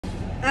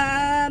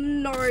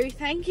No,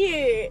 thank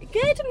you.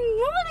 Good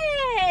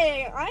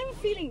morning. I'm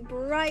feeling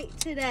bright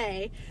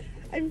today.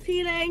 I'm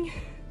feeling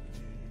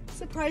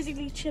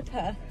surprisingly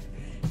chipper.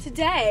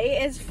 Today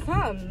is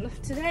fun.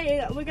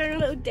 Today we're going on a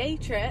little day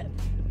trip,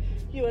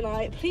 you and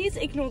I. Please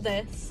ignore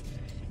this.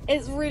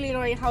 It's really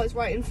annoying how it's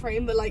right in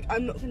frame, but like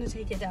I'm not going to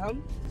take it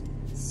down.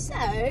 So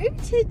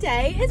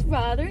today is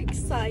rather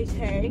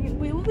exciting.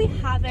 We will be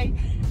having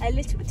a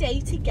little day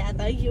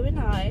together, you and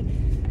I.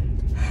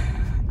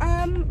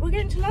 We're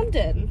going to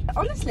London.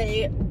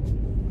 Honestly,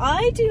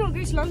 I do not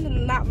go to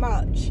London that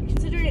much,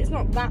 considering it's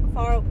not that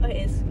far.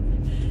 It is.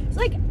 It's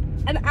like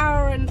an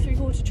hour and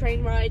 3/4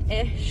 train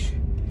ride-ish.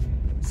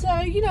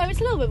 So, you know, it's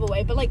a little bit of a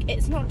way, but like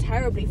it's not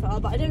terribly far,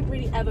 but I don't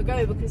really ever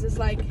go because it's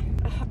like,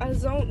 I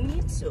don't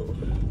need to.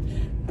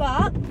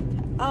 But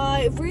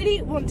I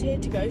really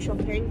wanted to go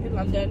shopping in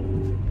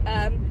London,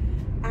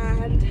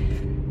 and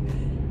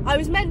I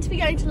was meant to be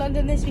going to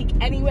London this week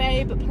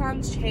anyway, but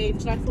plans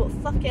changed and I thought,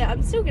 fuck it,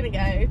 I'm still gonna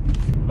go.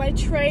 My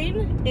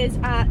train is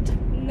at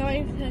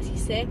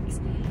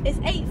 9:36, it's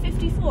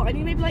 8:54, and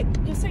you may be like,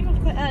 you're setting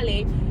off quite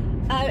early.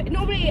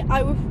 Normally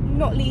I would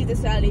not leave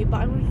this early,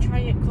 but I want to try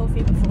and get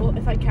coffee before,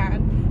 if I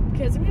can,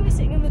 because I'm gonna be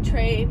sitting on the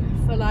train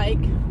for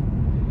like,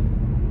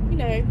 you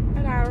know,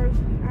 an hour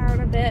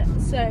and a bit,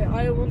 so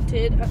I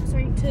wanted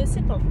something to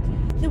sip on.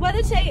 The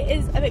weather today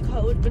is a bit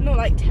cold, but not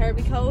like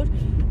terribly cold,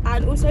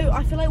 and also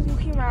I feel like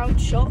walking around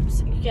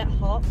shops you get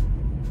hot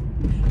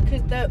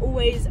because they're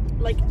always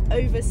like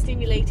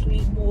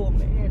overstimulatingly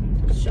warm in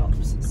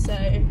shops. So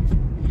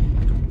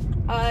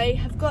I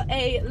have got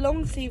a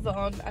long sleeve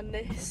on and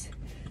this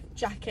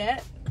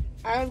jacket,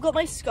 and I've got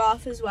my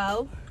scarf as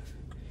well,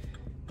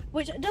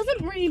 which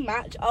doesn't really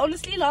match.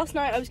 Honestly, last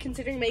night I was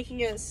considering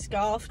making a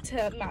scarf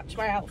to match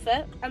my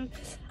outfit, and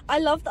I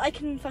love that I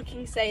can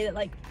fucking say that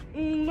like,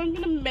 I'm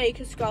gonna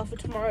make a scarf for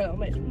tomorrow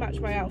that'll match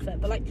my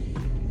outfit, but like,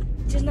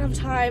 didn't have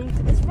time.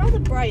 It's rather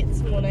bright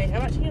this morning.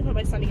 I'm actually gonna put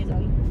my sunnies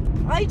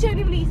on. I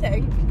genuinely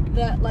think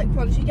that like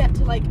once you get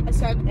to like a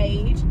certain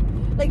age,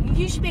 like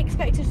you should be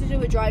expected to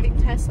do a driving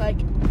test like,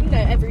 you know,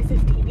 every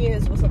 15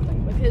 years or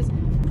something, because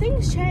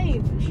things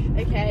change,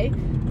 okay?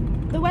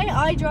 The way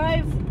I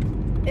drive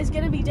is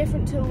gonna be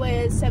different to the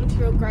way a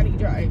 70-year-old granny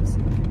drives.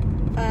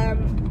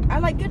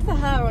 And like, good for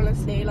her,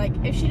 honestly. Like,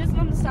 if she doesn't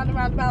understand the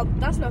roundabout,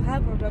 that's not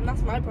her problem,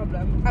 that's my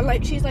problem. And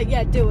like, she's like,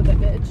 yeah, deal with it,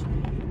 bitch.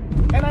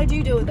 And I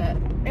do deal with it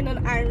in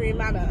an angry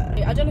manner.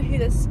 I don't know who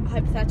this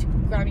hypothetical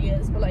granny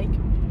is, but like,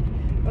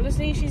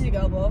 honestly, she's a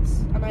girl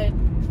boss, and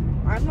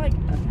I'm like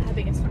her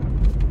biggest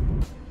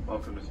fan.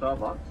 Welcome to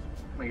Starbucks.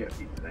 Can I get a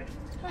seat today?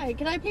 Hi,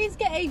 can I please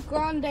get a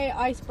grande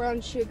ice brown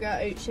sugar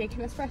oat shake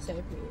and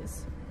espresso,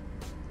 please?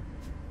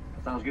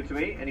 Sounds good to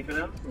me. Anything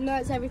else? No,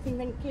 it's everything,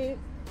 thank you.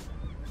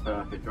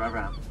 Perfect. Drive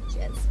around.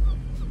 Cheers.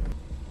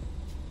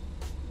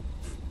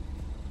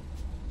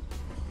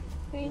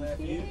 Thank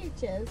you.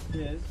 Cheers.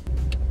 Cheers.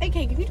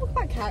 Okay, can we talk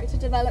about character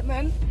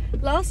development?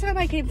 Last time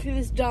I came through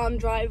this darn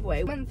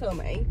driveway when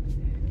filming,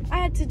 I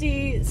had to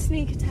do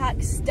sneak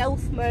attack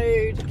stealth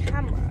mode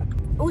camera.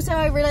 Also,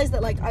 I realised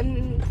that like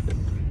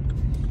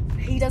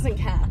he doesn't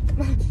care.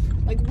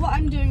 Like what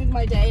I'm doing with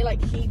my day,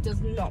 like he does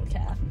not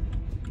care.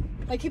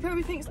 Like he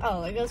probably thinks,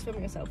 oh, like girl's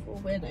filming herself, or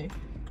weirdo.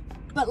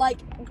 But like,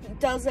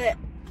 does it,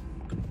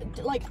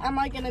 like, am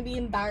I gonna be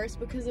embarrassed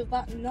because of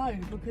that? No,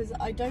 because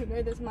I don't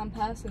know this man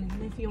personally,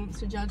 and if he wants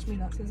to judge me,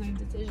 that's his own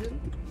decision.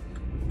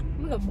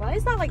 Oh my god, why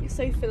is that like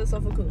so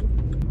philosophical?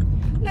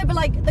 No, but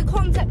like the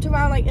concept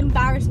around like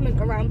embarrassment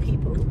around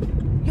people,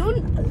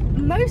 you're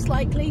most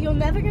likely you're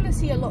never gonna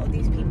see a lot of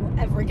these people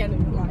ever again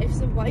in your life,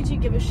 so why do you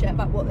give a shit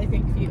about what they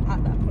think of you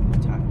at that point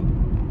in time?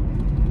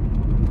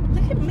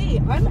 Look at me,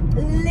 I'm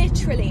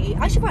literally,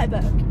 I should write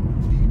a book.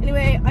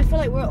 Anyway, I feel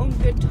like we're on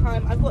good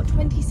time. I've got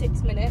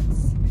 26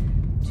 minutes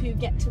to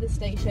get to the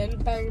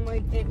station, bearing in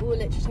mind it will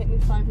literally take me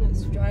 5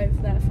 minutes to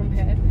drive there from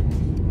here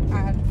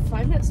and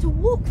 5 minutes to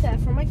walk there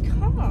from my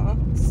car.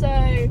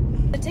 So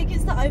the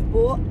tickets that I've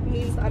bought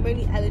means that I'm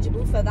only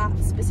eligible for that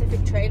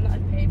specific train that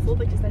I've paid for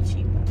because they're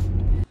cheaper.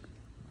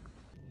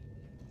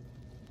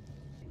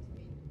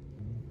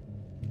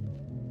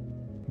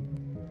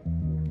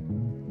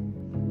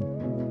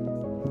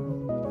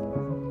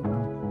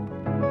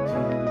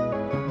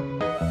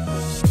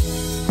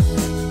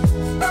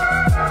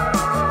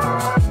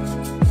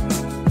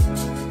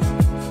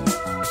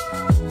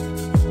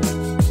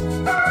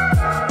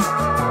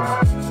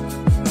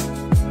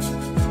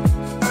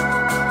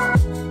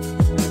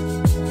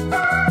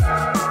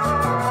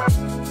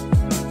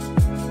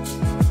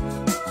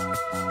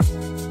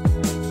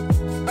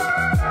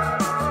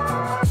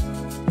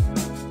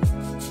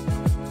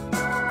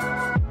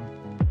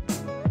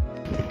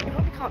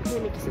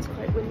 Because it's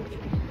quite windy.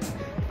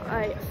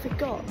 I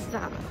forgot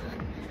that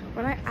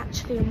when I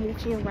actually am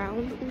walking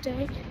around all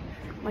day,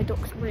 my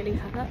dogs really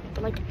hurt,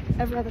 but like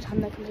every other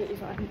time they're completely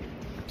fine.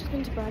 Just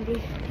been to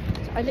Brandy,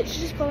 so I literally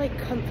just got like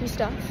comfy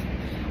stuff.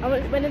 I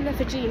went in there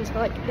for jeans, but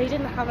like they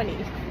didn't have any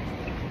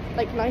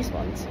like nice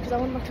ones because I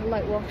wanted like a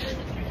light wash,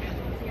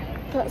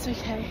 but that's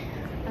okay.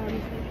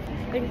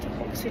 Going to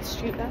Oxford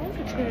Street now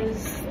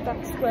because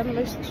that's where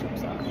most of the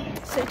shops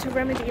are. So to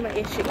remedy my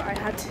issue, I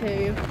had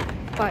to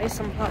buy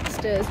some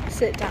plasters,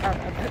 sit down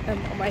and put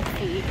them on my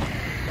feet,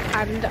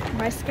 and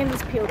my skin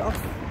was peeled off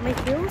my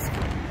heels.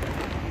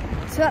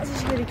 So that's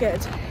actually really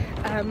good.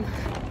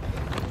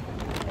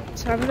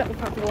 So I'm a bit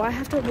uncomfortable. I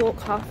have to walk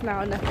half an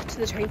hour to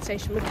the train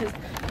station because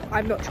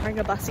I'm not trying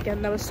a bus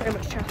again. There was so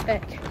much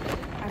traffic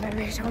and I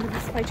really don't want to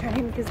miss my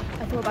train because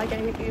I thought about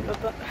getting an Uber,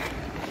 but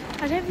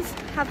I don't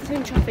have the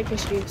same traffic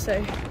issue,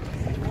 so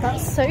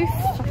that's so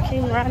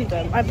fucking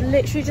random. I'm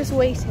literally just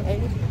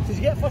waiting. Did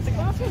you get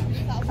photographed?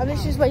 I'm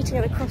literally just waiting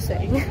at a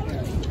crossing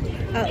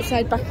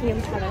outside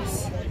Buckingham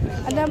Palace.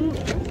 And then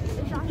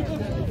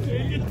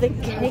the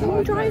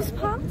king drives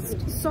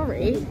past?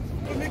 Sorry.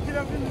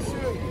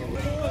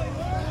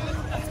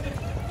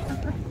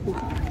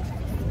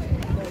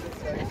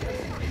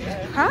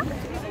 Huh?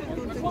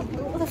 What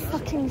are the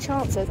fucking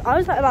chances? I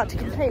was like about to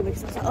complain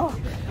because I was like,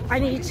 oh, I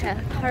need to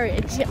hurry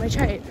and get my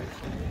train.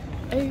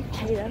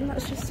 Okay then,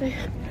 that's just so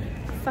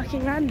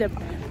fucking random.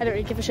 I don't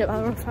really give a shit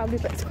about our family,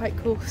 but it's quite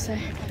cool, so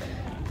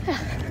yeah.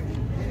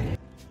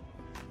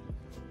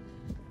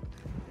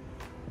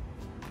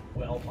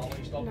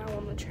 Now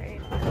on the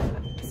train,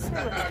 so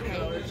much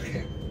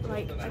pain.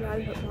 Like, and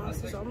I put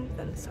glasses on,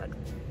 then started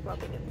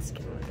rubbing at the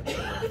skin on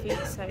my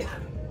feet, so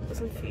got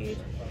some food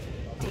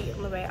to eat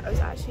on the way. I was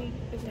actually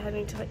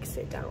intending to like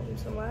sit down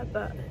somewhere,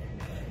 but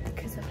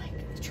because of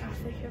like the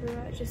traffic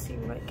everywhere, it just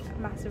seemed like a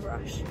massive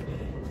rush.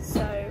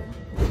 So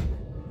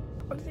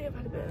honestly, I've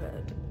had a bit of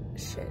a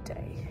shit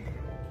day,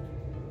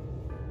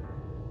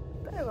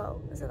 but oh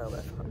well, it's a little bit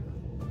of fun.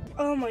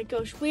 Oh my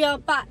gosh, we are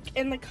back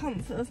in the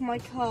comfort of my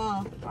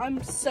car.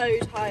 I'm so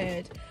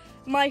tired.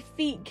 My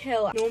feet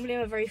kill. Normally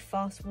I'm a very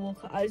fast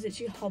walker. I was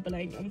literally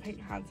hobbling. I'm putting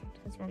hand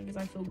sanitizer on because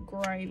I feel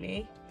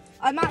grimy.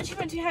 I'm actually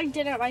meant to be having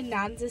dinner at my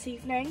nan's this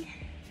evening,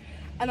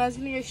 and I was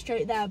gonna go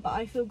straight there, but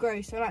I feel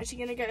gross, so I'm actually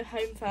gonna go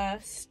home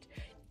first,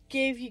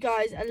 give you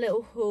guys a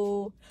little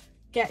haul,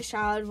 get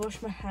showered,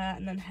 wash my hair,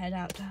 and then head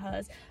out to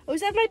hers. I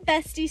also have my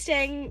bestie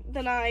staying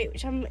the night,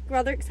 which I'm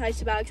rather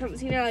excited about because I haven't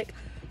seen her like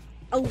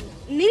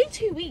nearly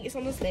 2 weeks,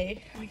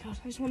 honestly. Oh my god,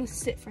 I just want to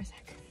sit for a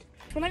second.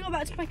 When I got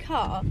back to my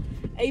car,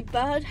 a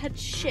bird had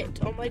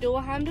shit on my door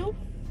handle.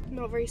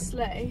 Not very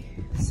slay.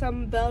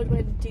 Some bird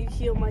went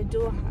dookie on my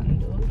door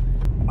handle.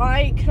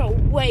 I cannot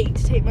wait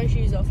to take my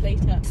shoes off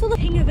later. I saw the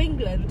King of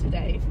England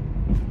today.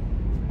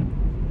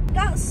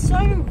 That's so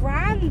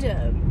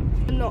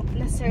random. I'm not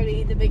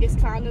necessarily the biggest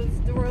fan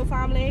of the royal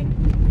family.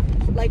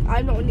 Like,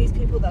 I'm not one of these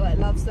people that like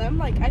loves them.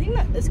 Like, I think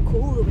that it's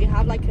cool that we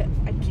have like a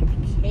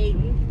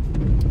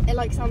king. It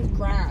like sounds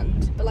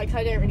grand, but like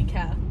I don't really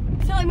care.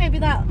 I feel like maybe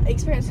that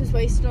experience was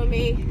wasted on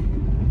me,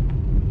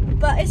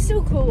 but it's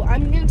still cool.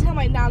 I'm gonna tell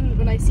my nan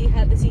when I see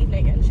her this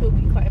evening, and she'll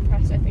be quite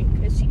impressed, I think,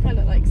 because she kind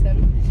of likes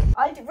him.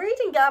 I really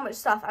didn't get that much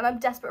stuff, and I'm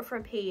desperate for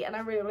a pee, and I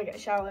really want to get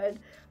showered,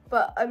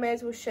 but I may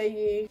as well show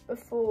you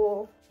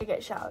before I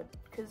get showered,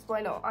 because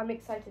why not? I'm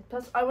excited.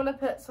 Plus, I want to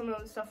put some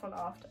of the stuff on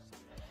after.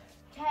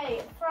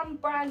 Okay, from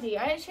Brandy,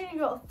 I actually only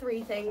got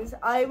 3 things.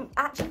 I'm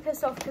actually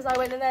pissed off because I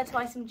went in there to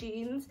buy some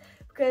jeans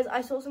because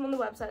I saw some on the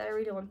website that I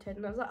really wanted,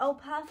 and I was like, oh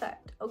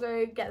perfect, I'll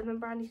go get them in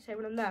Brandy today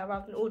when I'm there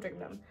rather than ordering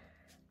them.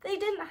 They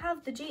didn't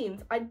have the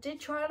jeans. I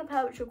did try on a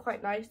pair which were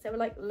quite nice. They were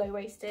like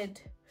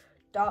low-waisted,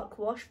 dark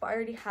wash, but I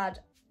already had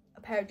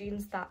a pair of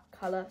jeans that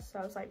colour, so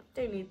I was like,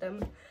 don't need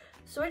them.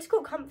 So I just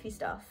got comfy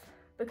stuff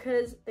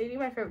because they do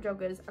my favourite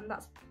joggers, and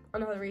that's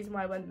another reason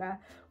why I went there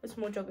with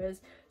more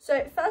joggers.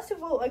 So first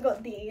of all, I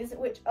got these,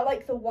 which are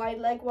like the wide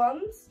leg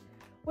ones,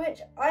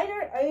 which I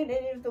don't own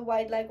any of the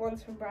wide leg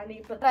ones from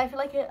Brandy, but I feel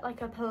like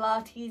a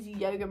Pilates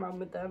yoga run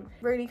with them.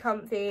 Really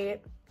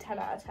comfy, 10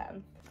 out of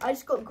 10. I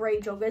just got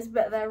grey joggers,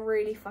 but they're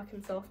really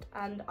fucking soft,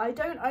 and I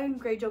don't own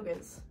grey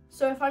joggers.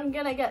 So if I'm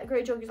gonna get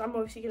grey joggers, I'm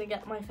obviously gonna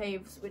get my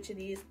faves, which are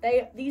these.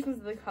 These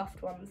ones are the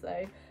cuffed ones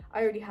though.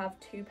 I already have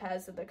 2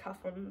 pairs of the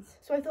cuff ones.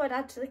 So I thought I'd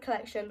add to the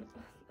collection.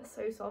 They're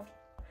so soft.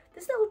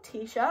 This little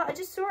t-shirt, I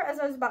just saw it as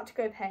I was about to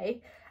go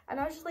pay, and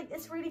I was just like,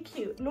 it's really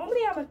cute.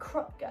 Normally I'm a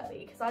crop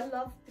girly because I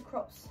love the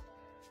crops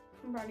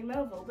from Brandy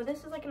Melville, but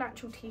this is like an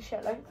actual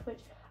t-shirt length, which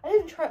I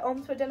didn't try it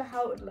on, so I don't know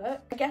how it would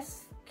look. I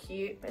guess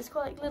cute, but it's got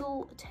like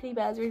little teddy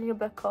bears reading a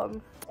book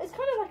on. It's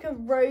kind of like a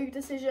rogue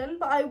decision,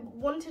 but I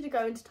wanted to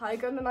go into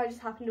Tiger, and then I just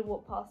happened to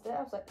walk past it.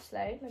 I was like,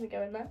 slay, let me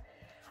go in there.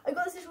 I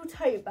got this little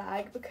tote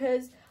bag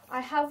because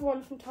I have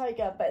one from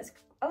Tiger, but it's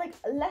like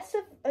less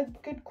of a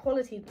good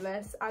quality than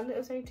this, and it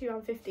was only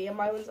 £2.50, and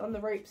my one's on the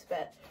ropes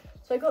bit.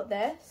 So I got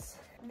this.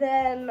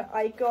 Then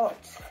I got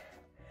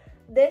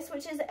this,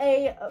 which is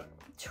a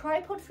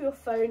tripod for your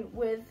phone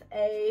with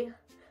a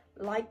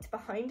light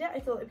behind it. I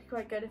thought it'd be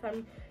quite good if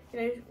I'm, you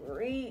know,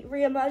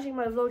 re-emerging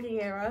my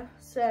vlogging era.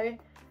 So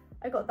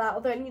I got that,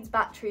 although it needs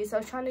batteries, so I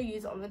was trying to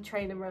use it on the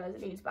train and realised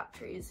it needs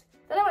batteries.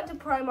 Then I went to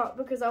Primark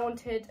because I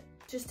wanted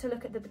just to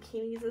look at the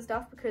bikinis and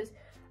stuff, because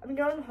I'm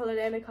going on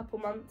holiday in a couple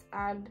months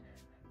and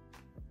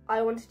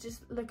I wanted to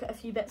just look at a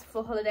few bits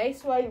before holiday,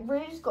 so I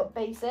really just got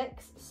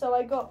basics. So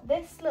I got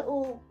this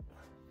little,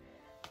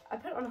 I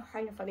put it on a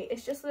hanger funny.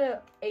 It's just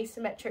the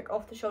asymmetric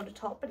off the shoulder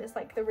top, but it's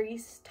like the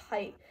really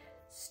tight,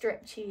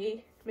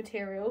 stretchy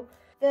material.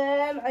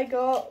 Then I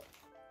got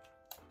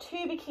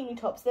 2 bikini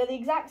tops. They're the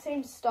exact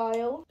same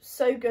style.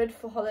 So good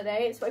for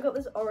holiday. So I got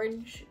this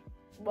orange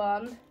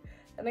one,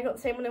 and I got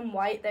the same one in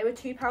white. They were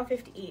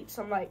 £2.50 each,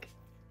 so I'm like,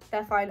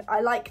 they're fine.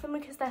 I like them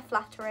because they're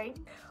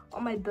flattering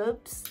on my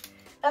boobs.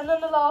 And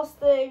then the last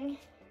thing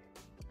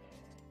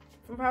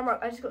from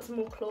Primark, I just got some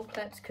more claw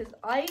clips because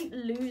I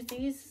lose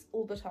these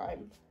all the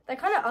time. They're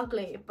kind of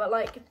ugly, but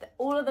like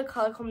all of the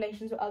colour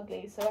combinations were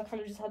ugly, so I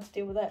kind of just had to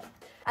deal with it.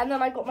 And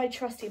then I got my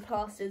trusty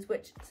plasters,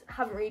 which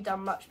haven't really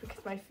done much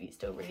because my feet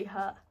still really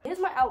hurt. Here's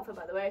my outfit,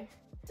 by the way.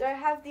 So I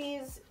have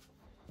these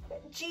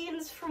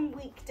jeans from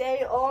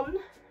Weekday on.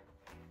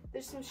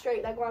 There's some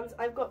straight leg ones.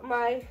 I've got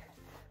my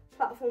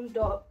platform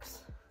docs.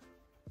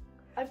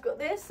 I've got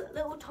this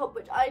little top,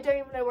 which I don't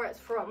even know where it's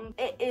from.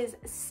 It is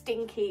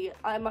stinky,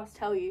 I must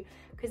tell you,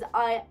 because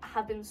I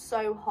have been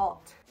so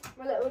hot.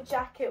 My little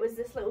jacket was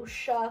this little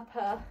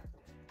Sherpa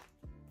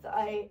that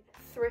I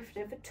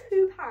thrifted for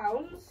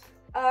 £2.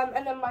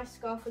 And then my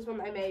scarf was one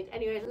that I made.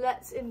 Anyway,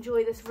 let's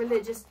enjoy this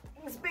religious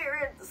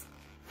experience.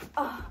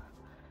 Oh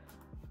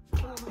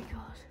my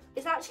God.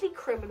 It's actually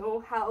criminal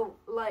how,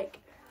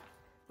 like,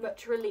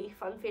 much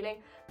relief I'm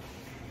feeling.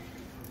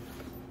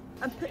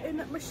 I'm putting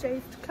up my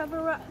shades to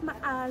cover up my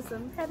eyes.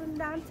 I'm heading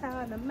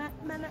downtown.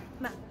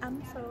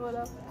 I'm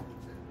solo.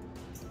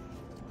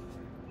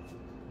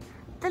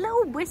 The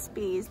little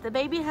wispies. The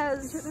baby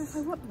has. I don't know if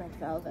I want red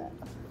velvet.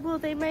 Well,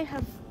 they may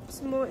have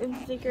some more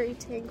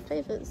invigorating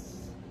flavours.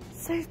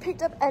 So we've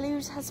picked up Ellie, who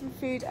just has some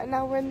food, and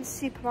now we're in the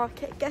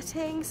supermarket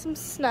getting some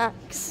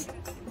snacks.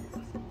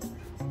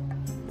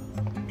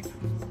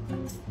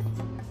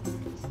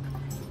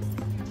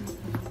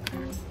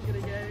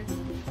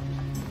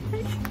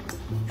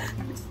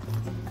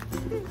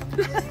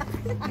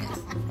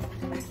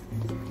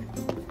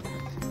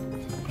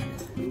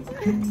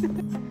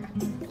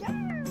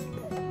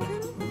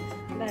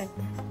 No,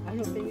 I'm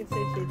not being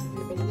associated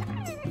with it.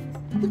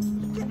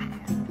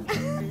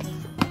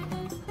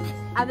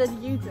 And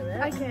then you do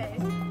it. Okay.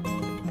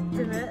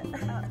 Do it.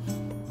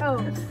 Oh.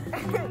 And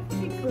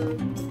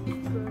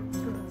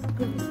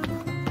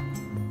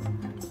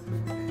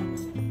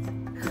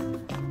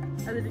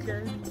then you go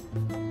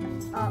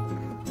up.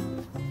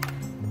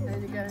 There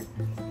you go.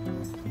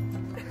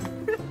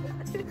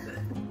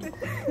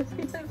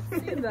 I've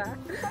seen that.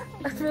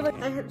 I feel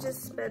like I have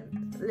just spent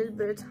a little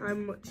bit of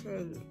time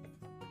watching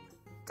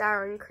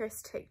Darren and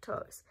Chris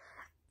TikToks.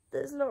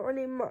 There's not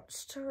really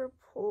much to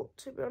report,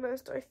 to be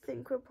honest. I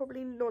think we're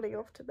probably nodding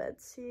off to bed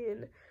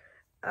soon.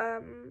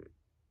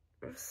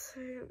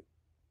 So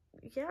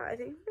yeah, I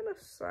think I'm gonna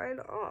sign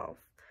off.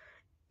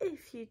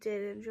 If you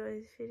did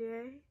enjoy this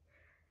video,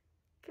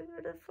 give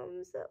it a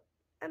thumbs up,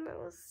 and I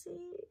will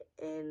see you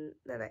in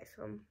the next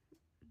one.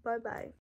 Bye bye.